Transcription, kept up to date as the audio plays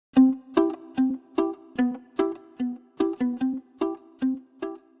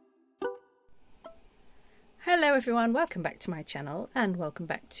everyone, welcome back to my channel and welcome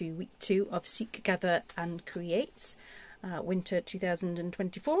back to week 2 of Seek, Gather and Create winter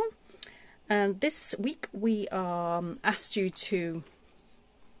 2024. And this week we are asked you to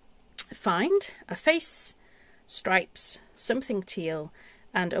find a face, stripes, something teal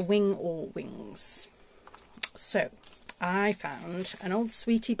and a wing or wings. So I found an old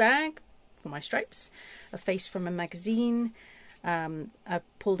sweetie bag for my stripes, a face from a magazine. I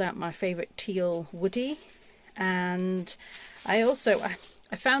pulled out my favourite teal woody, and I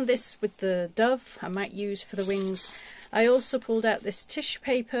found this with the dove I might use for the wings. I also pulled out this tissue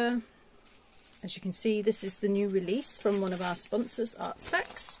paper. As you can see, this is the new release from one of our sponsors, Art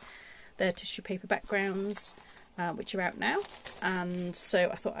Stacks. Their tissue paper backgrounds, which are out now, and so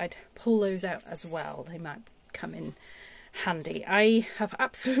I thought I'd pull those out as well. They might come in handy. I have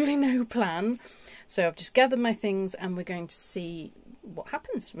absolutely no plan, so I've just gathered my things and we're going to see what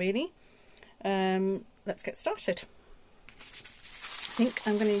happens, really. Let's get started. I think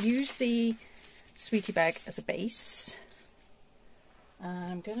I'm going to use the sweetie bag as a base.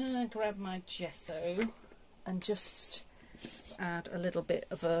 I'm going to grab my gesso and just add a little bit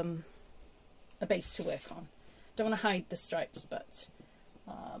of a base to work on. Don't want to hide the stripes, but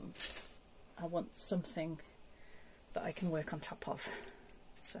I want something that I can work on top of.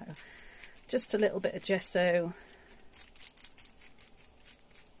 So just a little bit of gesso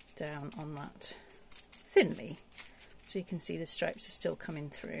down on that thinly, so you can see the stripes are still coming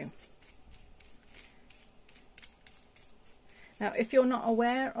through. Now, if you're not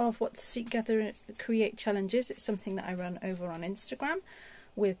aware of what the Seek, Gather, Create challenge is, it's something that I run over on Instagram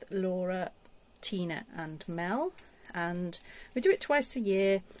with Laura, Tina and Mel, and we do it twice a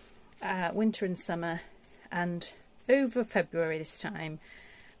year, winter and summer, and over February this time,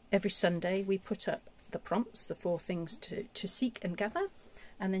 every Sunday we put up the prompts, the 4 things to seek and gather,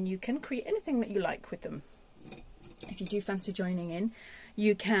 and then you can create anything that you like with them. If you do fancy joining in,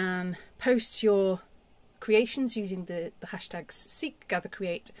 you can post your creations using the hashtags Seek, Gather,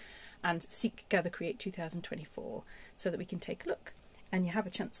 Create and Seek, Gather, Create 2024, so that we can take a look. And you have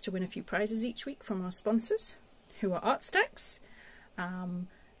a chance to win a few prizes each week from our sponsors, who are Art Stacks,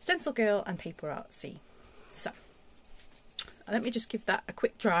 Stencil Girl and Paper Artsy. So let me just give that a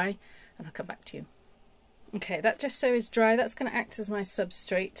quick dry and I'll come back to you. Okay, that gesso is dry. That's going to act as my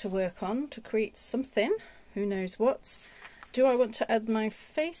substrate to work on to create something, who knows what. Do I want to add my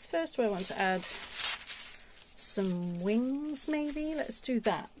face first? Do I want to add some wings maybe? Let's do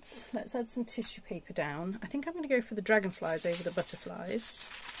that. Let's add some tissue paper down. I think I'm going to go for the dragonflies over the butterflies.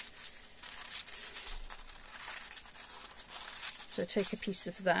 So take a piece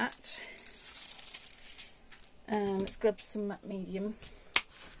of that. And let's grab some matte medium.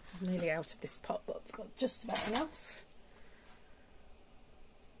 I'm nearly out of this pot, but I've got just about enough.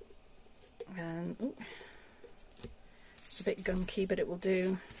 And ooh, it's a bit gunky, but it will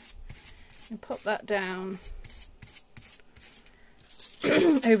do. And pop that down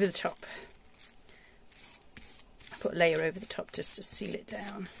over the top. I put a layer over the top just to seal it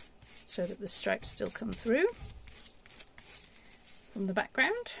down so that the stripes still come through from the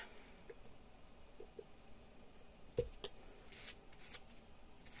background.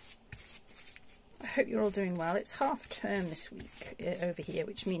 I hope you're all doing well. It's half term this week over here,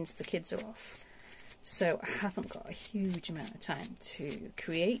 which means the kids are off. So I haven't got a huge amount of time to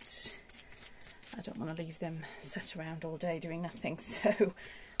create. I don't want to leave them sat around all day doing nothing. So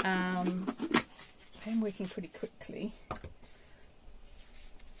I'm working pretty quickly.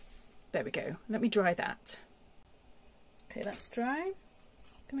 There we go. Let me dry that. Okay, that's dry.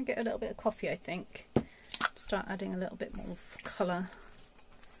 I'm going to get a little bit of coffee, I think. Start adding a little bit more colour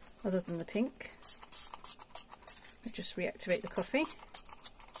other than the pink. I'll just reactivate the coffee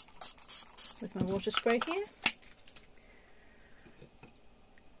with my water spray here.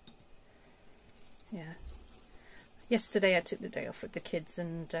 Yeah. Yesterday I took the day off with the kids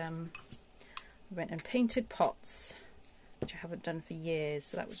and went and painted pots, which I haven't done for years,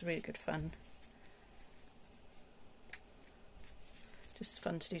 so that was really good fun. Just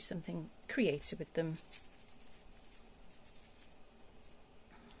fun to do something creative with them.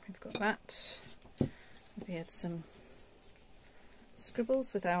 We've got that. We had some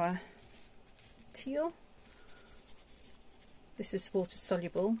scribbles with our teal. This is water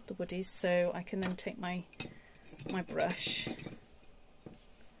soluble, the woodies, so I can then take my brush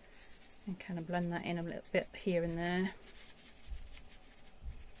and kind of blend that in a little bit here and there.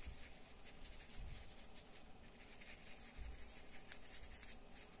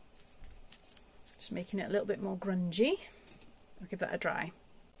 Just making it a little bit more grungy. I'll give that a dry.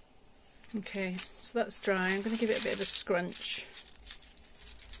 Okay, so that's dry. I'm going to give it a bit of a scrunch.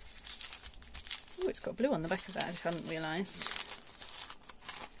 Oh, it's got blue on the back of that, I hadn't realised.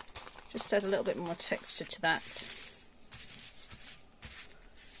 Just add a little bit more texture to that.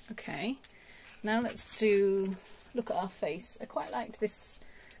 Okay, now let's look at our face. I quite liked this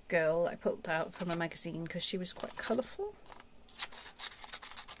girl I pulled out from a magazine because she was quite colourful.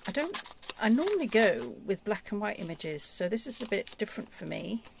 I normally go with black and white images, so this is a bit different for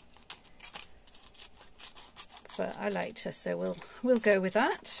me. But I liked her, so we'll go with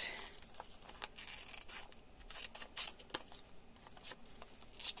that.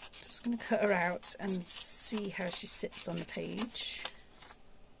 Just going to cut her out and see how she sits on the page.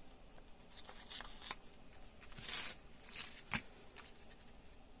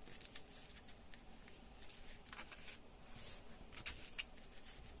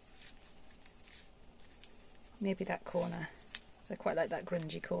 Maybe that corner, so I quite like that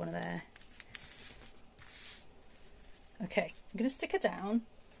grungy corner there. Okay, I'm going to stick her down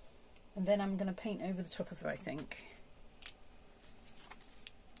and then I'm going to paint over the top of her, I think.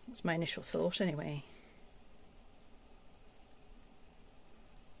 That's my initial thought anyway.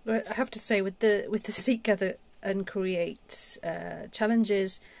 But I have to say, with the Seek, Gather and Create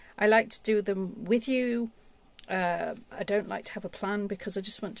challenges, I like to do them with you. I don't like to have a plan because I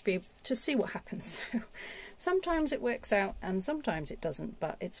just want to be able to see what happens. Sometimes it works out and sometimes it doesn't,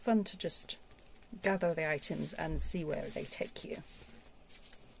 but it's fun to just gather the items and see where they take you.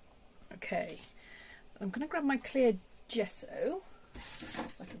 Okay, I'm going to grab my clear gesso,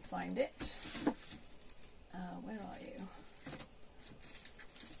 if I can find it. Where are you?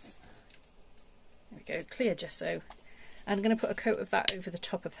 There we go, clear gesso. And I'm going to put a coat of that over the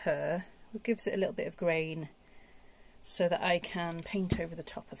top of her. It gives it a little bit of grain so that I can paint over the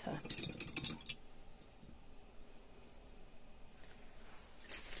top of her.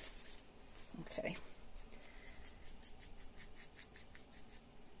 Okay.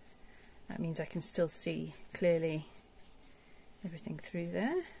 That means I can still see clearly everything through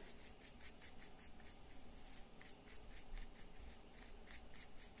there.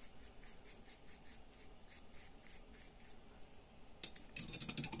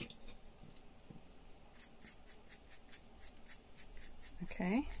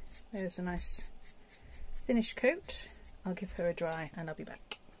 Okay, there's a nice finished coat. I'll give her a dry and I'll be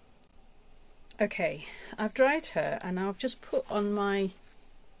back. Okay, I've dried her and now I've just put on my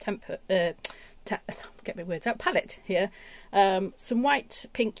get my words out, palette here, some white,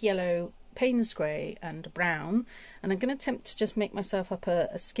 pink, yellow, Payne's grey and brown, and I'm going to attempt to just make myself up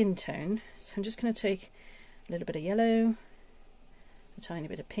a skin tone. So I'm just going to take a little bit of yellow, a tiny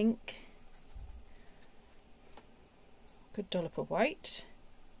bit of pink, good dollop of white,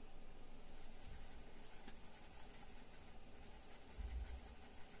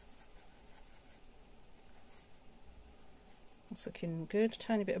 that's looking good, a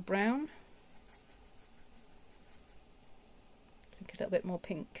tiny bit of brown, I think a little bit more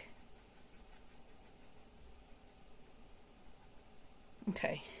pink.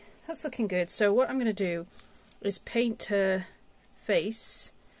 Okay, that's looking good. So what I'm going to do is paint her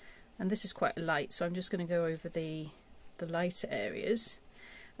face, and this is quite light, so I'm just going to go over the lighter areas,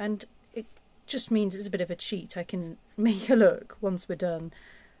 and it just means it's a bit of a cheat. I can make her look, once we're done,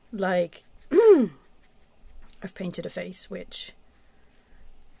 like I've painted a face, which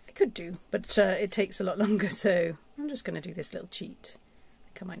I could do, but it takes a lot longer, so I'm just going to do this little cheat. I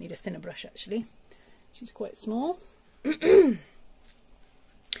think I might need a thinner brush actually. She's quite small. I'm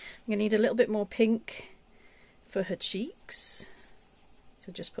going to need a little bit more pink for her cheeks,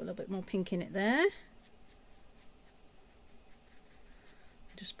 so just put a little bit more pink in it there.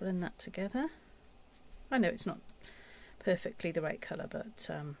 Just blend that together. I know it's not perfectly the right colour, but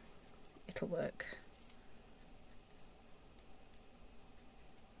it'll work.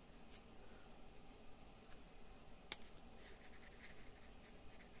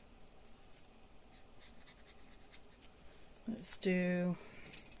 Let's do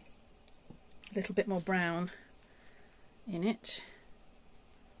a little bit more brown in it.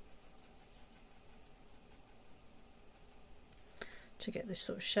 To get this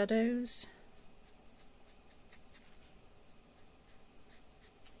sort of shadows.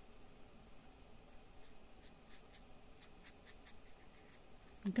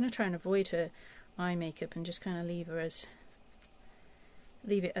 I'm going to try and avoid her eye makeup and just kind of leave it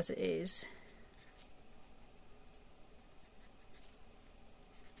as it is.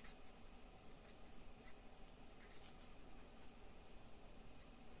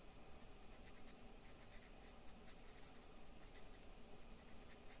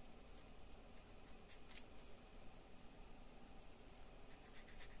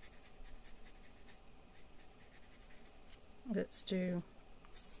 Let's do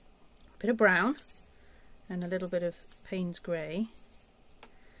bit of brown and a little bit of Payne's grey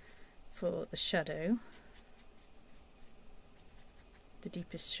for the shadow, the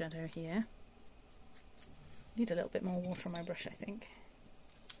deepest shadow here. Need a little bit more water on my brush, I think.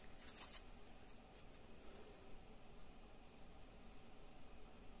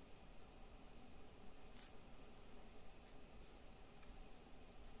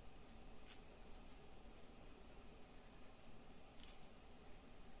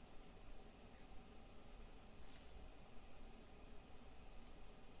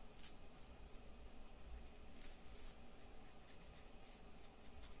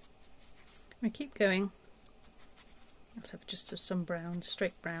 I keep going. Let's have just some brown,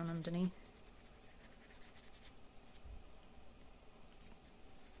 straight brown underneath.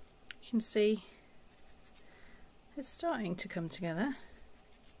 You can see it's starting to come together.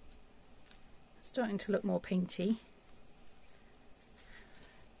 It's starting to look more painty.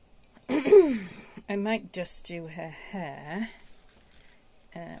 I might just do her hair.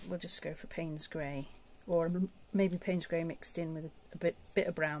 We'll just go for Payne's grey, or maybe Payne's grey mixed in with a bit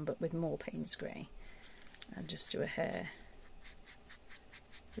of brown, but with more Payne's grey, and just do a hair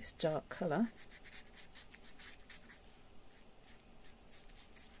this dark colour.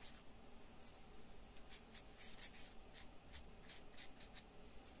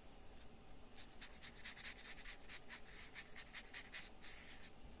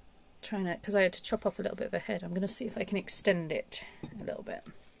 Trying to, because I had to chop off a little bit of her head, I'm going to see if I can extend it a little bit.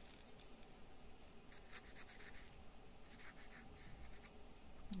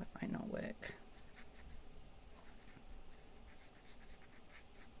 That might not work.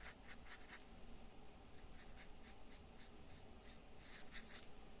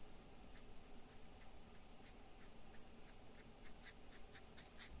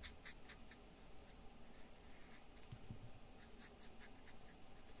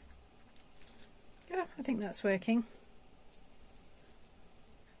 Yeah, I think that's working.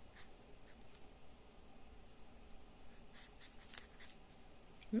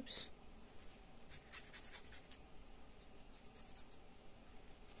 Oops.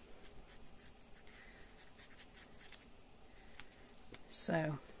 So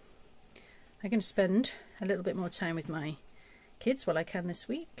I'm going to spend a little bit more time with my kids while I can this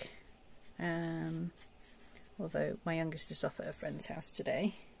week, although my youngest is off at a friend's house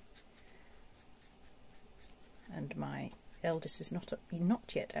today and my eldest is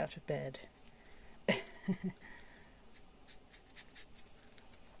not yet out of bed.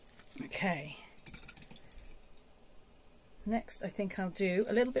 Okay, next I think I'll do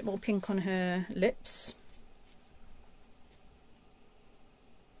a little bit more pink on her lips.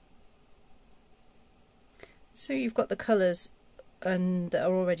 So you've got the colours that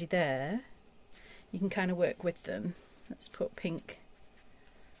are already there, you can kind of work with them. Let's put pink,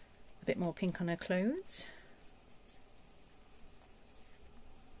 a bit more pink on her clothes.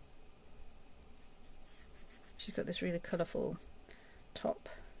 She's got this really colourful top.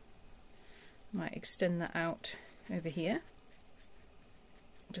 Might extend that out over here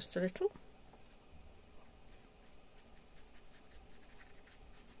just a little.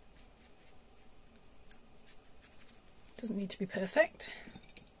 Doesn't need to be perfect.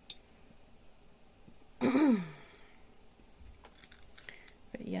 Bit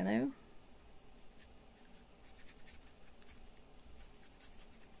yellow.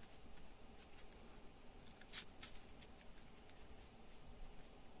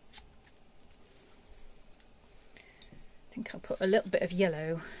 I think I'll put a little bit of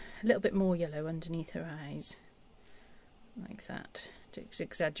yellow, a little bit more yellow underneath her eyes, like that, to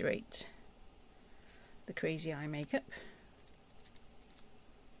exaggerate the crazy eye makeup.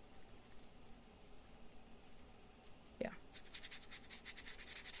 Yeah.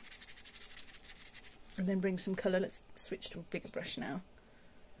 And then bring some colour. Let's switch to a bigger brush now.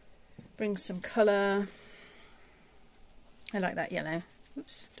 Bring some colour. I like that yellow.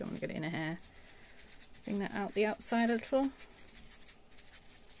 Oops, don't want to get it in her hair. Bring that out the outside a little.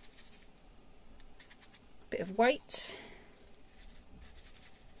 Bit of white.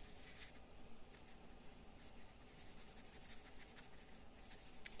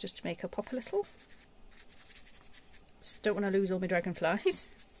 Just to make her pop a little. Just don't want to lose all my dragonflies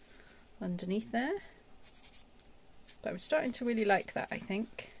underneath there. But I'm starting to really like that, I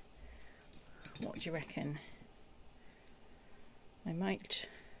think. What do you reckon?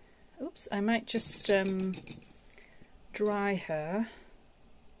 I might just dry her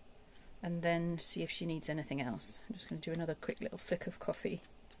and then see if she needs anything else. I'm just going to do another quick little flick of coffee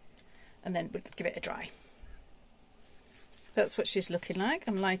and then we'll give it a dry. That's what she's looking like.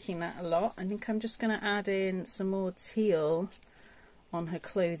 I'm liking that a lot. I think I'm just going to add in some more teal on her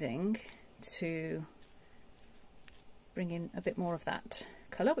clothing to bring in a bit more of that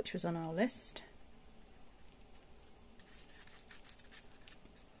colour, which was on our list.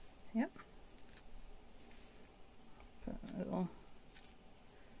 Yep. Put a little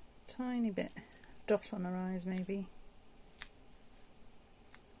tiny bit dot on her eyes maybe.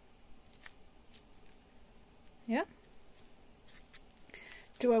 Yeah.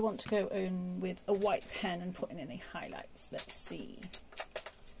 Do I want to go in with a white pen and put in any highlights? Let's see.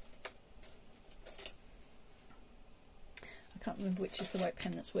 I can't remember which is the white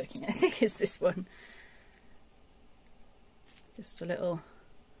pen that's working. I think it's this one. Just a little,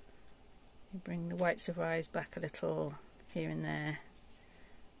 you bring the whites of her eyes back a little here and there.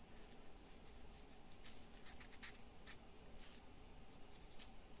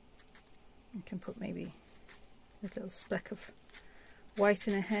 You can put maybe a little speck of white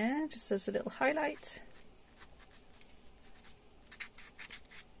in her hair, just as a little highlight.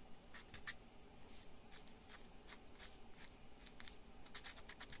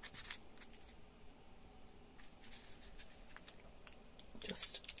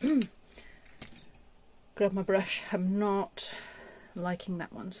 Just grab my brush. I'm not liking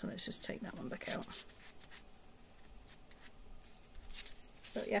that one, so let's just take that one back out.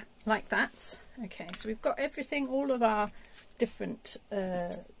 So yeah, like that. Okay, so we've got everything, all of our different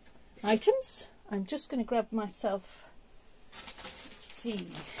items. I'm just going to grab myself, let's see,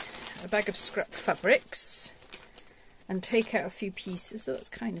 a bag of scrap fabrics and take out a few pieces. So that's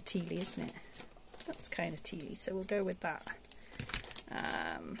kind of tealy, isn't it? That's kind of tealy, so we'll go with that.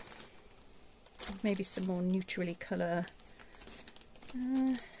 Maybe some more neutrally colour,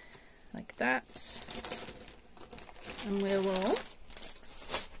 like that, and we will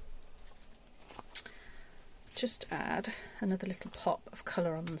just add another little pop of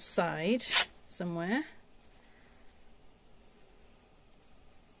colour on the side somewhere.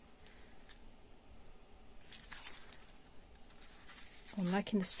 I'm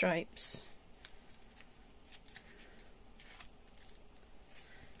liking the stripes.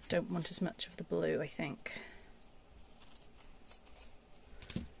 Don't want as much of the blue, I think.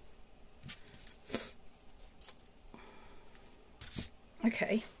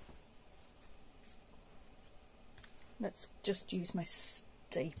 Okay. Let's just use my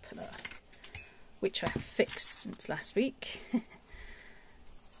stapler, which I have fixed since last week.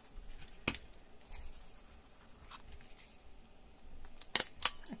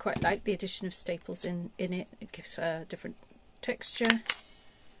 I quite like the addition of staples in it. It gives a different texture.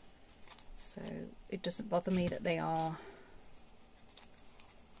 So it doesn't bother me that they're on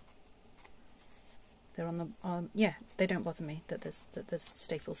the yeah, they don't bother me that there's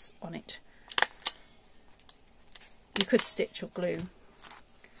staples on it. You could stitch or glue.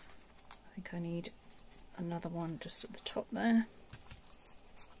 I think I need another one just at the top there.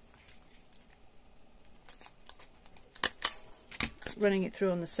 Running it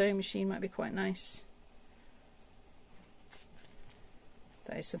through on the sewing machine might be quite nice.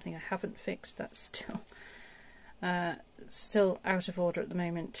 That is something I haven't fixed. That's still out of order at the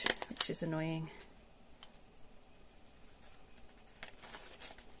moment, which is annoying.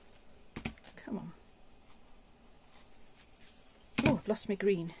 Come on. Oh, I've lost my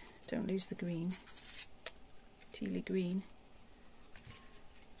green. Don't lose the green. Tealy green.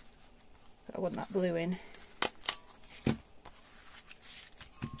 But I want that blue in.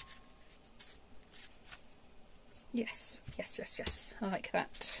 Yes, yes, yes, yes. I like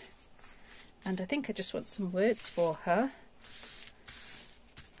that. And I think I just want some words for her.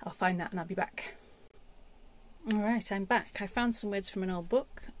 I'll find that and I'll be back. Alright, I'm back. I found some words from an old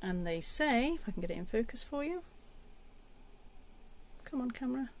book and they say, if I can get it in focus for you. Come on,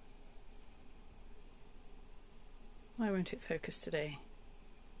 camera. Why won't it focus today?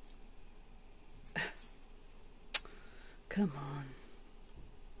 Come on.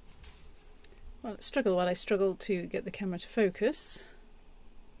 Well, let's struggle while I struggle to get the camera to focus.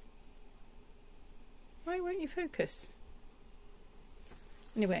 Why won't you focus?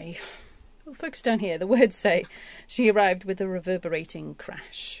 Anyway, we'll focus down here. The words say, she arrived with a reverberating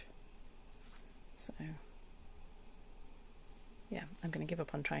crash. So, yeah, I'm going to give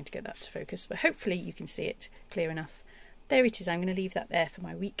up on trying to get that to focus, but hopefully you can see it clear enough. There it is. I'm going to leave that there for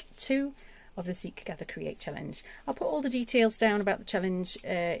my week 2 of the Seek, Gather, Create challenge. I'll put all the details down about the challenge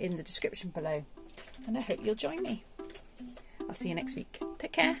in the description below, and I hope you'll join me. I'll see you next week.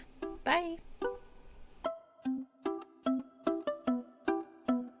 Take care. Bye.